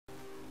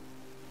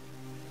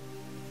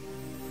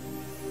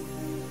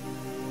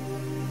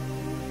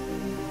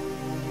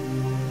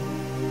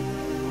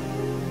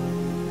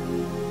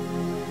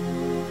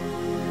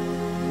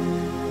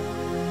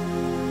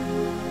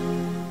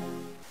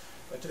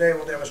today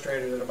we'll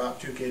demonstrate it at about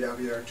 2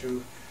 kW or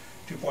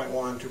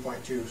 2.1,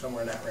 2.2,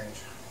 somewhere in that range.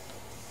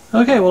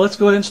 Okay, well let's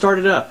go ahead and start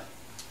it up.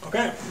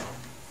 Okay.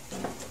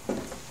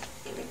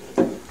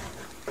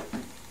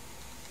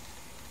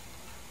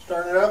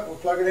 Starting it up, we'll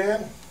plug it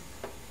in.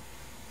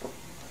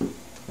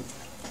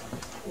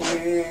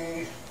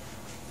 We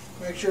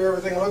make sure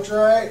everything looks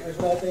right. There's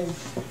nothing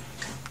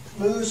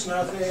loose,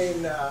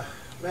 nothing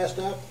messed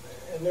up,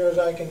 and there as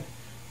I can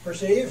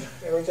perceive.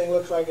 Everything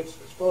looks like it's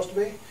supposed to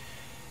be.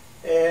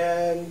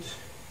 And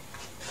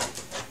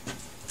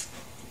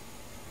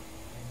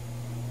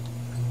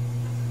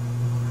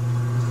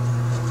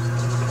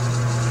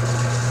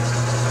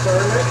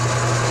turn it.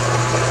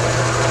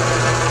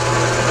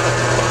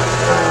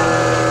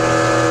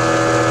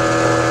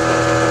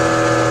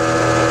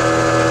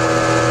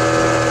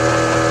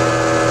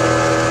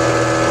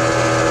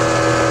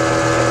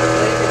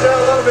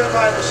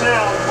 By the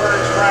sound where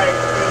it's right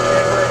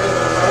and where it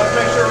isn't. So let's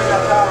make sure we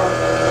got power.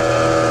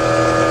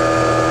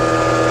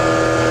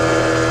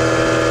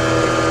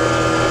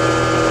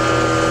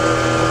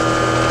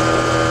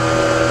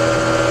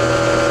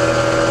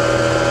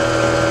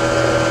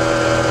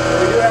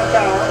 We do have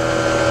power.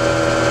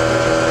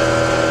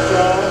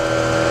 So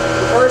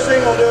the first thing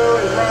we'll do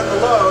is run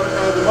the load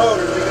of the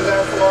motor because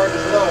that's the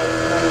largest load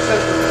on the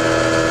system.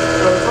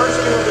 So the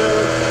first thing we'll do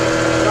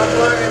is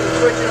unplug it and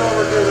switch it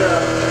over to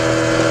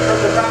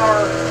the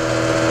power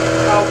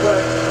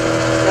output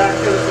back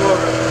to this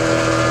motor.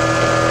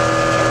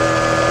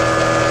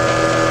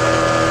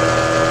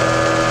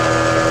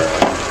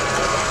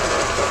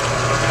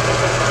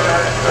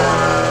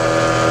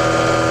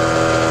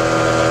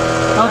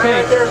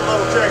 Okay. Right there's a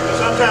little trick, but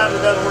sometimes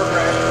it doesn't work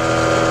right.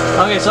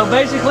 Okay, so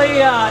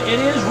basically it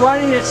is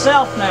running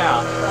itself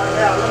now.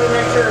 Yeah, let me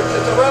make sure it's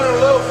running a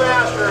little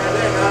faster, I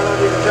think. I don't know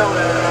if you can tell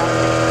that or not.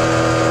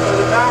 So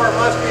the power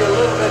must be a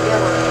little bit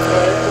different.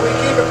 We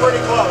keep it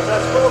pretty close.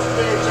 That's supposed to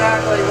be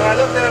exactly, when I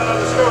looked at it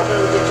on the scope, it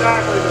was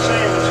exactly the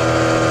same as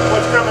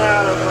what's coming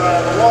out of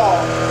the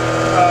wall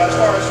as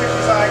far as 60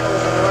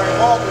 cycles and the right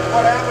voltage.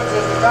 What happens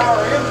is the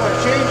power input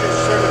changes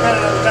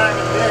depending on the time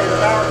of the day. The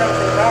power comes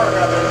from the power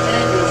company. It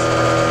changes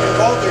in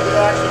voltage. It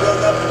actually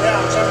goes up and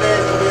down. Some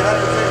days it'll be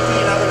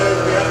 115, other days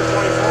it'll be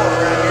 124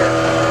 around here.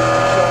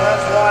 So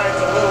that's why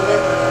it's a little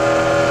different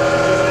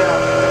just now.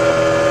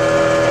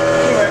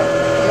 Anyway,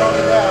 we don't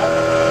need that.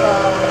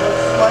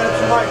 Let's light up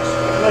some lights.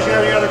 Unless you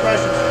have any other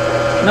questions.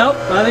 Nope,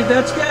 I think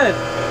that's good.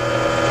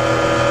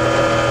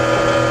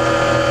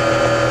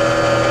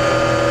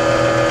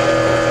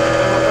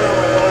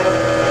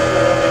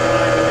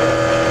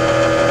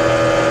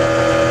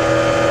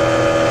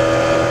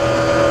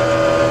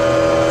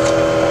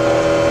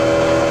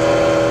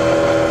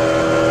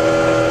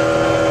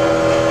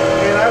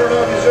 And I don't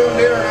know if you zoomed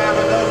in or not,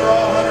 but those are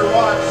all 100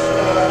 watts.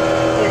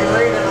 You can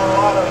read it on a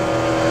lot of them.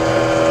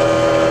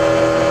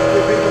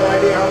 Give people an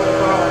idea how much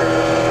power it is.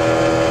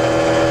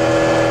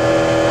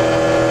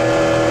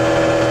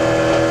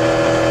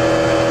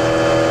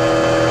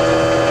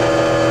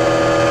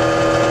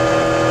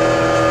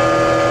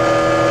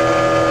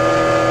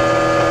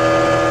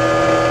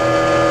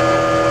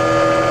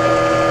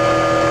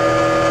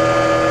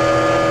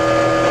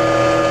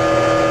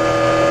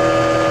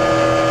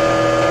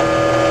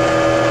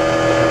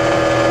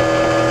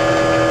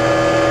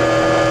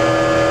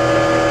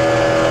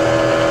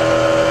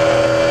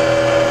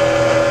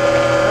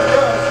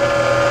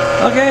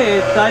 Okay,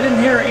 I didn't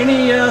hear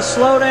any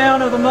slowdown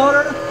of the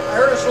motor. I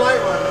heard a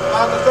slight one,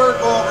 about the third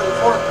volt or the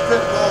fourth,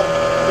 fifth volt.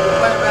 You can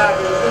play it back.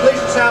 At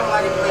least it sounded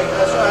like it to me.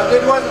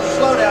 It wasn't a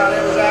slowdown.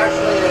 It was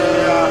actually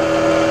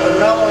a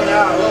mellowing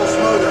out, a little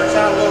smoother. It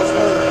sounded a little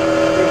smoother.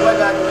 You can play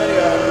back the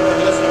video and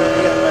listen to it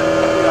again.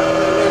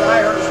 But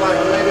I heard a slight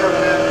one. Maybe I'm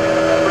an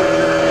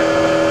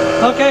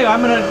Okay,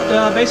 I'm going to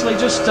basically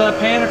just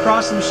pan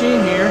across the machine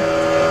here.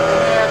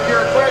 And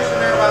your question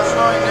there about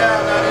slowing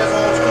down, that is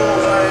old school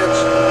science.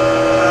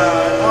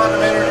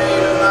 Quantum energy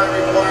does not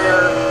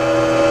require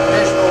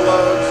additional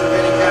loads of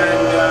any kind.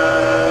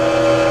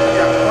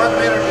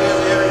 Quantum energy is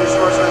the energy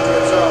source unto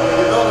itself. If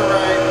you build it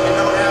right, you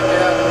don't have to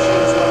have the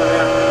machine slow it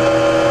down.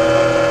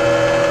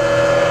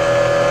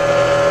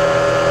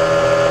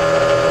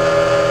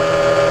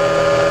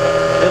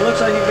 It looks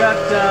like you've got,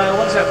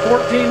 what is that,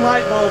 14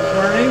 light bulbs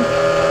burning.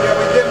 Yeah,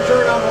 we didn't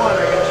turn on one,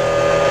 I guess.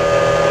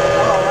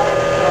 Oh, right.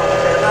 Oh,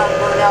 okay, now it's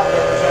burned out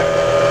there for a second.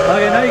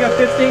 Okay, now you got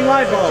 15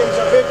 light bulbs.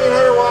 So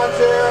 1,500 watts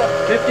there.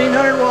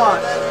 1,500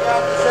 watts. And then you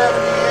got the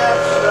 70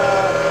 amps,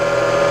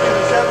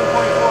 7.4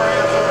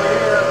 amps over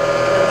here,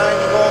 and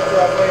 90 volts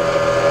roughly.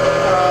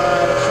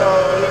 So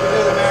you can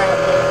do the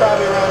math, but it's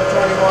probably around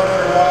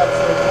 2,100 watts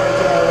or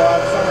 2,200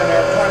 watts, somewhere in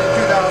there,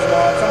 22,000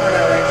 watts, somewhere in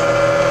that range.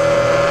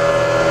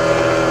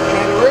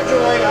 And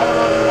originally, I don't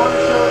know if you want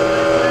to show the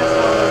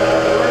transformer,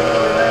 but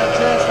originally we ran a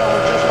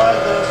transformer just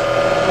like this,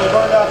 and we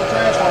burned out the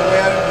transformer.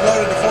 We had it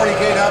loaded to 40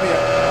 kW.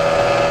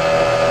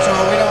 So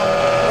we don't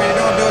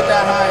do it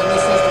that high in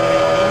this system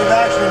anymore. We've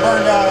actually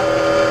burned out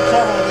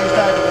several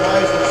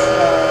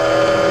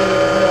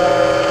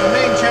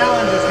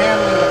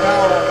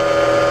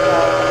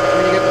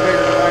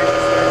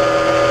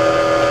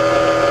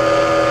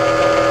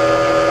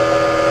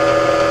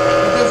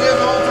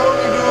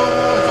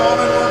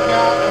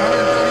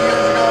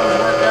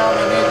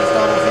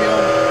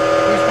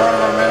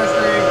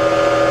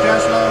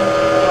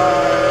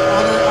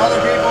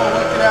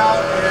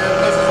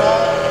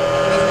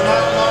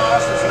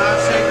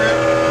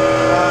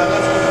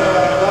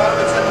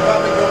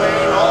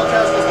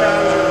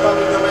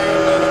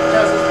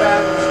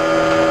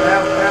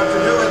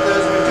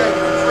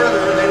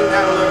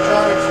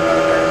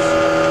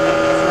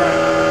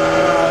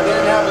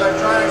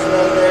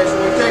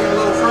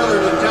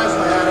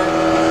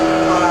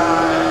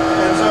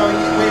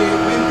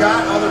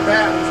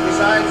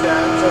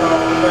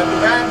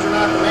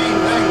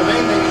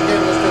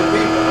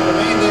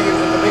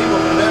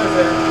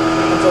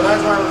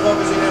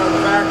focusing in on the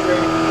factory.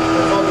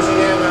 We're focusing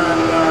in on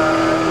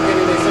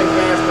getting these things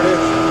mass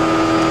produced.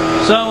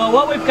 So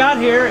what we've got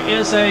here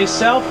is a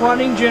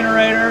self-running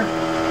generator.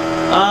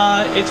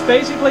 It's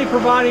basically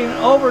providing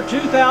over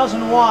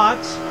 2,000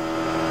 watts.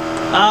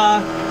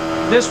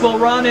 This will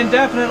run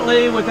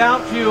indefinitely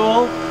without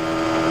fuel.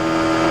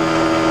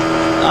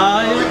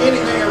 Like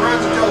anything, it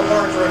runs until the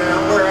parts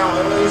wear out.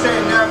 And when you say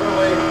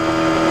indefinitely,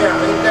 yeah,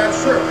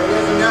 that's true. It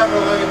is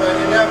indefinitely, but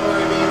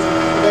indefinitely means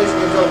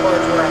basically until the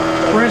parts wear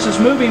out. For instance,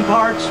 moving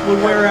parts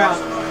would wear out.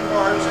 Moving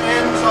parts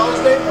and solid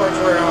state parts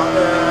wear out.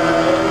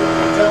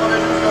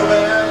 Televisions go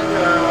bad,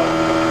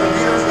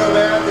 computers go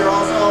bad. They're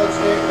all solid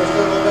state, they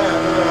still go bad.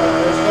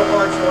 There's still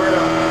parts that wear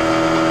out.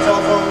 Cell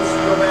phones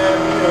go bad.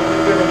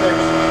 Different things.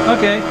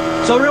 Okay,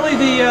 so really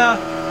the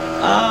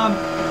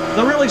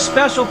really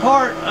special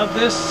part of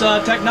this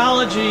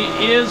technology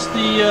is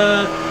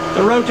the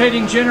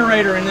rotating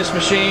generator in this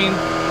machine,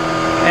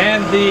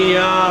 and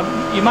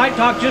you might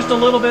talk just a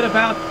little bit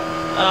about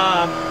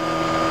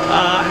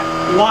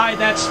why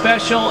that's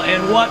special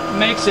and what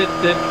makes it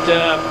that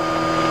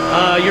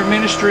your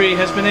ministry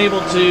has been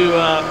able to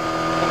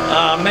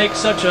make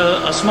such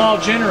a small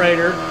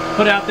generator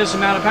put out this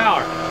amount of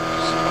power.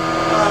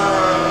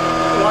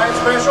 Why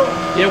it's special?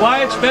 Yeah, why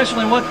it's special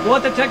and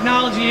what the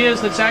technology is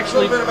that's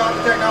actually... A little bit about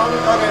the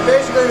technology? Okay,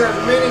 basically there's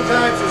many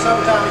types of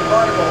subatomic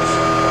particles,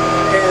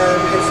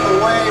 and it's the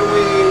way you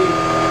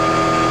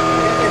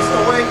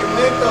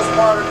make those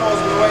particles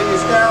and the way you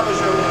establish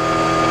them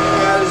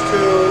as to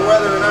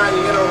whether or not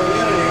you get over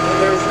unity.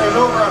 There's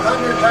over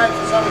 100 types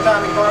of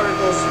subatomic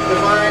particles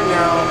defined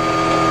now,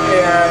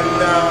 and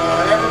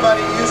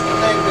everybody used to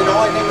think that the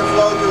only thing that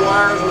flowed through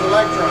wires was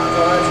electrons.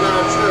 Well, that's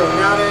not true.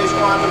 Nowadays,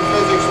 quantum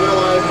physics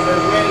realizes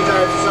there's many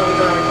types of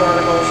subatomic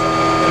particles,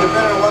 and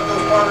depending on what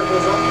those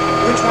particles are,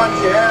 which ones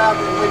you have,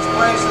 in which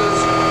places,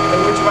 and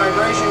which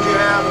vibrations you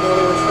have, in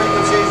other words,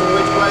 frequencies in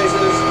which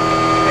places,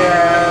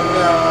 and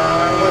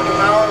what the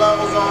power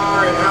levels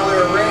are, and how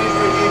they're arranged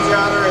with each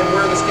other, and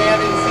where the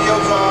standing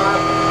fields are.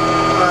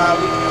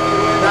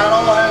 That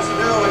all has to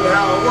do with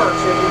how it works.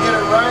 If you get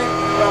it right,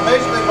 well,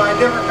 basically by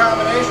different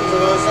combinations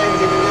of those things,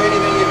 you can do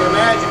anything you can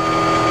imagine,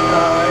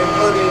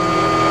 including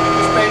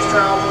space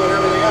travel and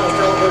everything else,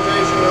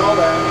 teleportation and all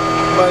that.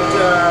 But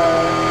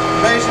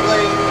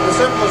basically,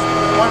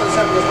 one of the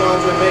simplest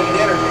ones is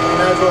making energy,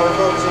 and that's what we're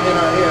focusing in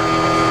on here.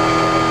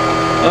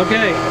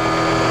 Okay,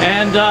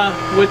 and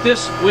with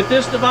this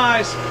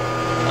device,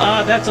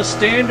 that's a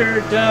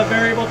standard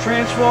variable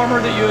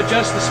transformer that you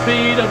adjust the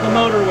speed of the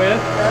motor with.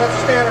 Yeah, that's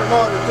a standard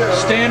motor too.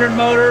 Standard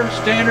motor,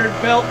 standard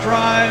belt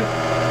drive,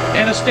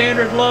 and a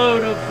standard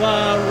load of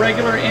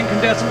regular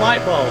incandescent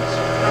light bulbs.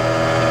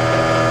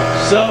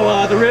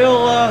 So the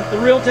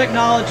real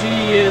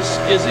technology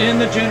is in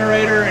the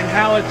generator and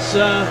how it's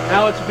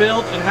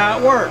built and how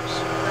it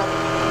works.